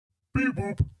Beep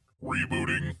boop.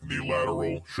 Rebooting the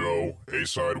Lateral show, a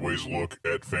sideways look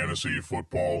at fantasy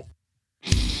football.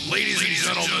 Ladies and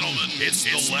gentlemen, it's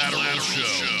the Lateral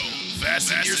Show.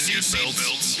 Fasten your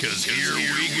seatbelts, because here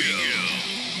we go.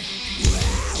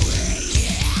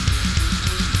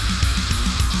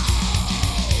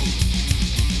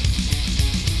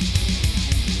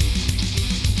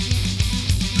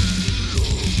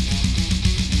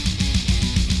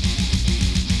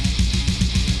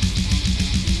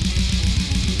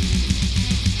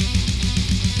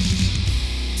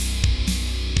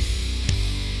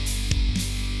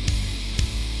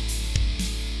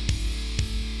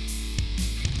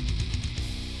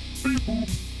 Beep boop.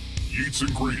 Yeets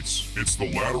and greets. It's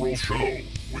the Lateral show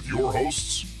with your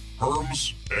hosts,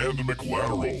 Herms and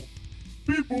McLateral.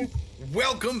 Beep boop.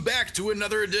 Welcome back to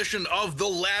another edition of The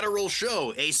Lateral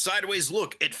Show, a sideways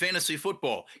look at fantasy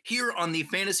football here on the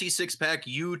Fantasy Six Pack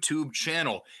YouTube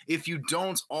channel. If you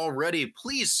don't already,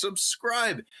 please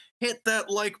subscribe. Hit that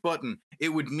like button. It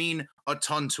would mean a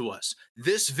ton to us.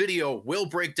 This video will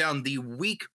break down the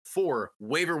Week 4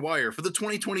 waiver wire for the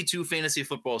 2022 fantasy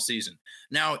football season.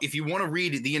 Now, if you want to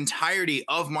read the entirety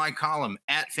of my column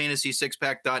at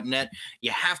fantasy6pack.net,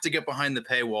 you have to get behind the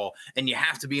paywall and you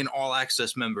have to be an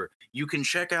all-access member. You can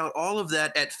check out all of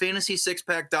that at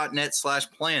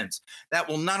fantasy6pack.net/plans. That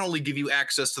will not only give you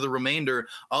access to the remainder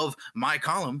of my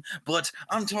column, but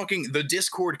I'm talking the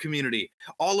Discord community,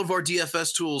 all of our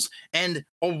DFS tools, and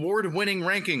award-winning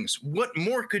rankings. What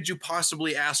more could you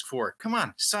possibly ask for? Come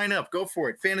on, sign up, go for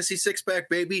it. Fantasy Six Pack,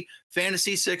 baby.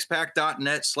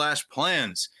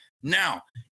 fantasy6pack.net/plans. Now,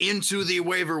 into the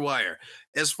waiver wire.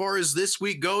 As far as this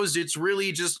week goes, it's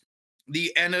really just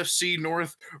the NFC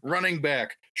North running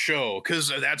back show,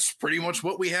 because that's pretty much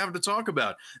what we have to talk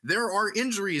about. There are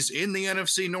injuries in the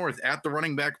NFC North at the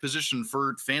running back position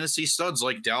for fantasy studs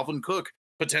like Dalvin Cook,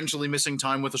 potentially missing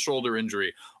time with a shoulder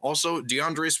injury. Also,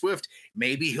 DeAndre Swift,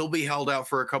 maybe he'll be held out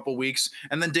for a couple weeks.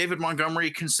 And then David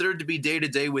Montgomery, considered to be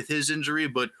day-to-day with his injury,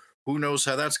 but who knows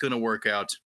how that's going to work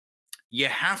out. You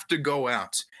have to go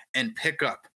out and pick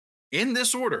up, in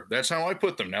this order, that's how I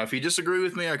put them. Now, if you disagree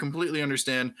with me, I completely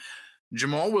understand.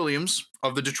 Jamal Williams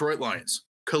of the Detroit Lions,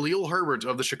 Khalil Herbert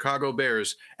of the Chicago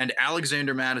Bears, and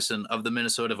Alexander Mattison of the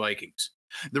Minnesota Vikings.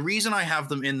 The reason I have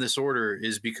them in this order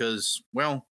is because,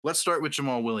 well, let's start with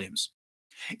Jamal Williams.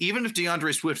 Even if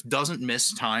DeAndre Swift doesn't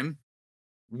miss time,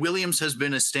 Williams has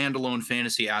been a standalone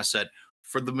fantasy asset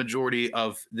for the majority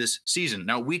of this season.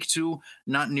 Now, week 2,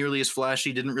 not nearly as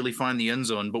flashy, didn't really find the end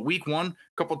zone, but week 1,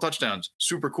 couple touchdowns,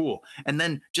 super cool. And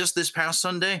then just this past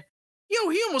Sunday, he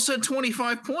almost had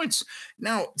 25 points.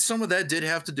 Now, some of that did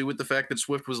have to do with the fact that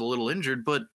Swift was a little injured,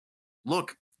 but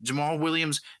look, Jamal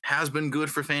Williams has been good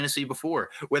for fantasy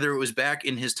before, whether it was back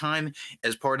in his time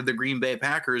as part of the Green Bay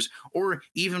Packers or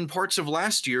even parts of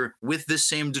last year with this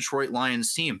same Detroit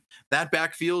Lions team. That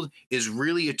backfield is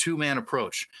really a two-man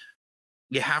approach.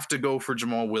 You have to go for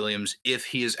Jamal Williams if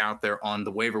he is out there on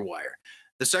the waiver wire.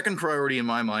 The second priority in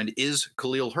my mind is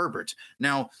Khalil Herbert.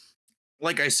 Now,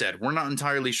 like I said, we're not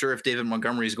entirely sure if David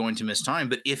Montgomery is going to miss time,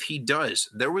 but if he does,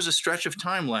 there was a stretch of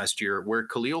time last year where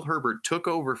Khalil Herbert took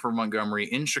over for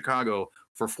Montgomery in Chicago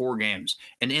for 4 games.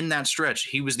 And in that stretch,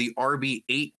 he was the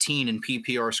RB18 in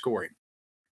PPR scoring.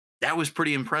 That was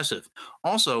pretty impressive.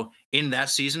 Also, in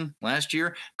that season last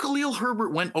year, Khalil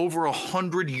Herbert went over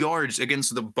 100 yards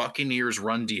against the Buccaneers'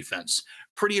 run defense.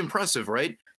 Pretty impressive,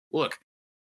 right? Look,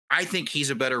 I think he's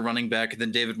a better running back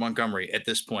than David Montgomery at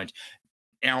this point.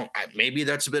 Now, maybe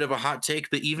that's a bit of a hot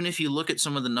take, but even if you look at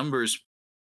some of the numbers,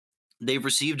 they've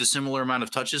received a similar amount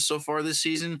of touches so far this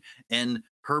season, and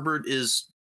Herbert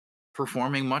is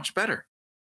performing much better.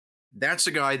 That's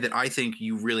a guy that I think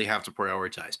you really have to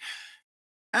prioritize.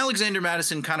 Alexander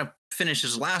Mattison kind of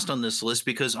finishes last on this list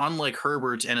because unlike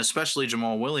Herbert and especially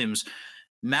Jamal Williams,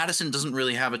 Mattison doesn't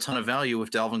really have a ton of value if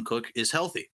Dalvin Cook is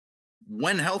healthy.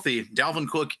 When healthy, Dalvin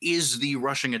Cook is the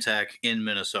rushing attack in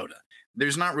Minnesota.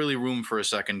 There's not really room for a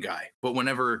second guy, but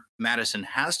whenever Mattison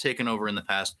has taken over in the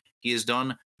past, he has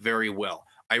done very well.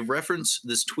 I reference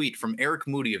this tweet from Eric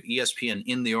Moody of ESPN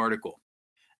in the article.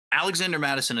 Alexander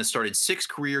Mattison has started 6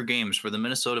 career games for the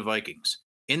Minnesota Vikings.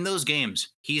 In those games,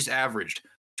 he's averaged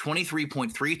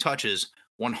 23.3 touches,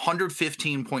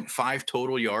 115.5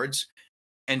 total yards,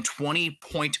 and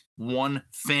 20.1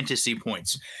 fantasy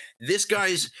points. This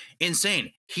guy's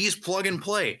insane. He's plug and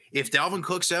play. If Dalvin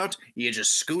Cook's out, you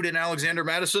just scoot in Alexander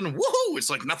Mattison. Woohoo!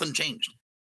 It's like nothing changed.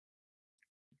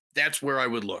 That's where I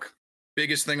would look.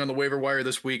 Biggest thing on the waiver wire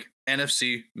this week,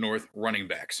 NFC North running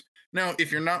backs. Now,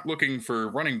 if you're not looking for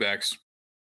running backs,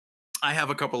 I have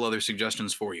a couple other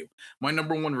suggestions for you. My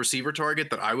number one receiver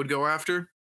target that I would go after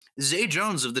Zay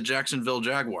Jones of the Jacksonville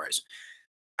Jaguars.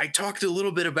 I talked a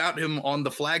little bit about him on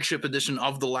the flagship edition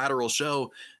of the Lateral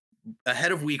show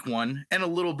ahead of week 1 and a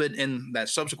little bit in that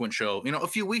subsequent show, a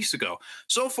few weeks ago.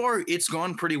 So far, it's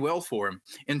gone pretty well for him.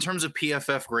 In terms of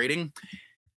PFF grading,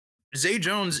 Zay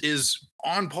Jones is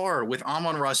on par with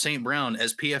Amon-Ra St. Brown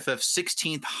as PFF's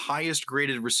 16th highest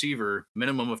graded receiver,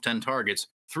 minimum of 10 targets,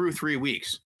 through 3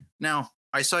 weeks. Now,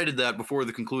 I cited that before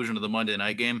the conclusion of the Monday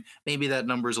night game. Maybe that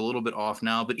number is a little bit off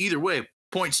now, but either way,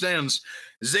 point stands.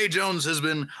 Zay Jones has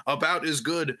been about as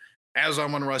good as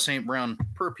Amon-Ra St. Brown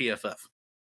per PFF.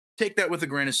 Take that with a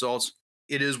grain of salt.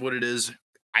 It is what it is.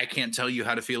 I can't tell you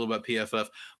how to feel about PFF,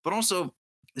 but also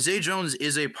Zay Jones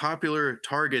is a popular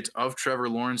target of Trevor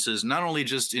Lawrence's, not only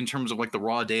just in terms of like the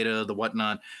raw data, the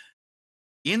whatnot,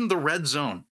 in the red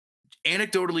zone.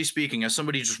 Anecdotally speaking, as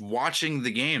somebody just watching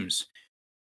the games,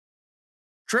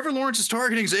 Trevor Lawrence is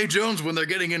targeting Zay Jones when they're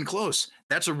getting in close.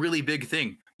 That's a really big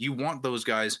thing. You want those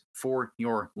guys for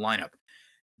your lineup.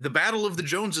 The battle of the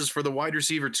Joneses for the wide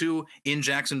receiver 2 in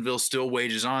Jacksonville still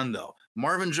wages on, though.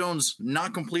 Marvin Jones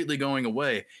not completely going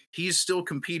away. He's still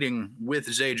competing with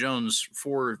Zay Jones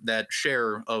for that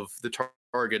share of the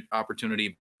target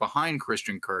opportunity behind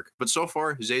Christian Kirk. But so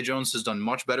far, Zay Jones has done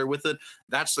much better with it.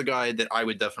 That's the guy that I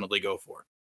would definitely go for.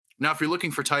 Now, if you're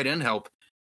looking for tight end help,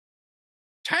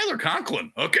 Tyler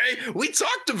Conklin, okay? We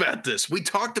talked about this. We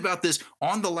talked about this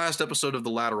on the last episode of the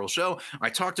Lateral show.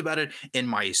 I talked about it in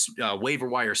my waiver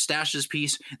wire stashes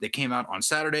piece that came out on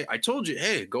Saturday. I told you,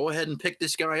 hey, go ahead and pick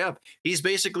this guy up. He's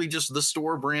basically just the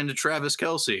store brand Travis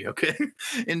Kelce, okay?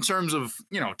 In terms of,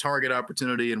 target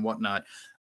opportunity and whatnot.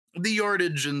 The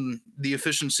yardage and the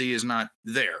efficiency is not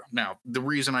there. Now, the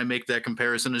reason I make that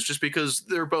comparison is just because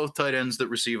they're both tight ends that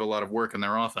receive a lot of work in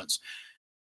their offense.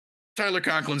 Tyler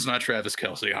Conklin's not Travis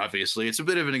Kelce, obviously. It's a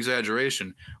bit of an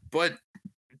exaggeration. But,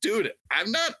 dude,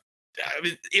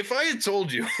 if I had told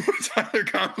you Tyler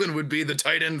Conklin would be the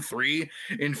tight end 3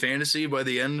 in fantasy by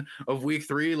the end of week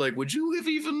 3, would you have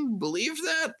even believed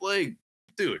that?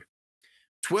 Dude,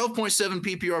 12.7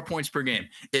 PPR points per game.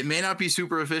 It may not be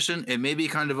super efficient. It may be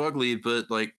kind of ugly, but,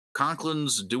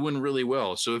 Conklin's doing really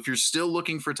well. So if you're still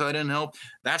looking for tight end help,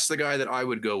 that's the guy that I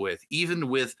would go with, even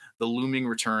with the looming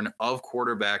return of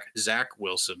quarterback Zach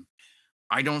Wilson.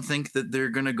 I don't think that they're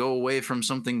going to go away from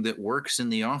something that works in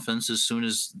the offense as soon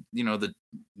as, the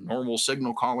normal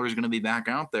signal caller is going to be back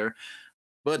out there.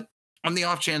 But on the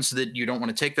off chance that you don't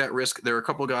want to take that risk, there are a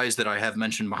couple guys that I have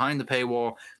mentioned behind the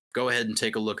paywall. Go ahead and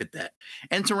take a look at that.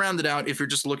 And to round it out, if you're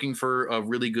just looking for a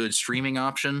really good streaming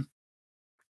option,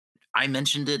 I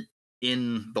mentioned it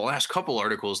in the last couple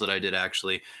articles that I did,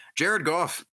 actually. Jared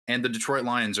Goff and the Detroit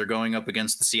Lions are going up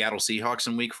against the Seattle Seahawks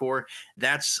in week 4.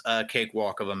 That's a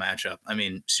cakewalk of a matchup. I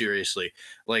mean, seriously,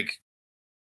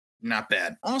 not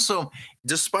bad. Also,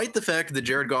 despite the fact that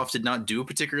Jared Goff did not do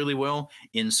particularly well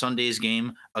in Sunday's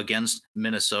game against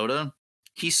Minnesota,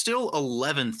 he's still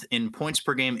 11th in points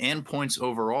per game and points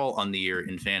overall on the year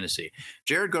in fantasy.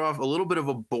 Jared Goff, a little bit of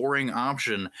a boring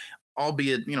option,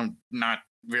 albeit, not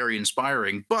very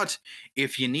inspiring. But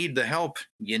if you need the help,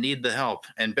 you need the help.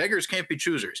 And beggars can't be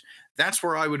choosers. That's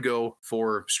where I would go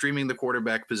for streaming the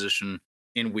quarterback position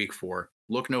in week 4.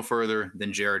 Look no further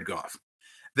than Jared Goff.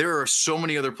 There are so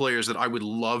many other players that I would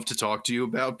love to talk to you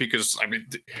about because,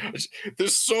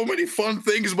 there's so many fun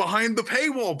things behind the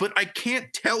paywall, but I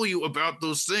can't tell you about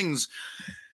those things.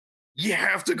 You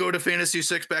have to go to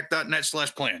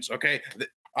fantasysixpack.net/plans, okay?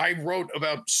 I wrote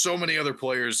about so many other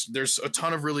players. There's a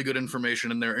ton of really good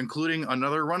information in there, including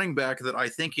another running back that I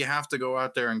think you have to go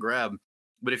out there and grab.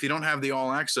 But if you don't have the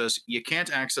all access, you can't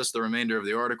access the remainder of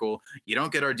the article. You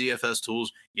don't get our DFS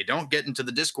tools. You don't get into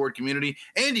the Discord community,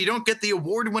 and you don't get the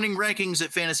award-winning rankings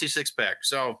at Fantasy Six Pack.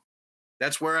 So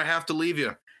that's where I have to leave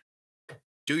you.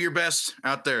 Do your best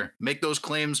out there. Make those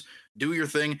claims. Do your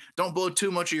thing. Don't blow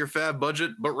too much of your fab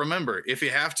budget. But remember, if you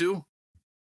have to,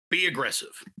 be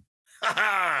aggressive.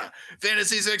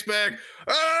 Fantasy Six Pack.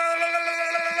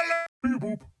 Beep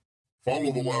boop.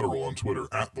 Follow The Lateral on Twitter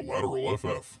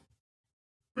 @TheLateralFF.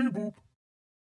 Beep boop.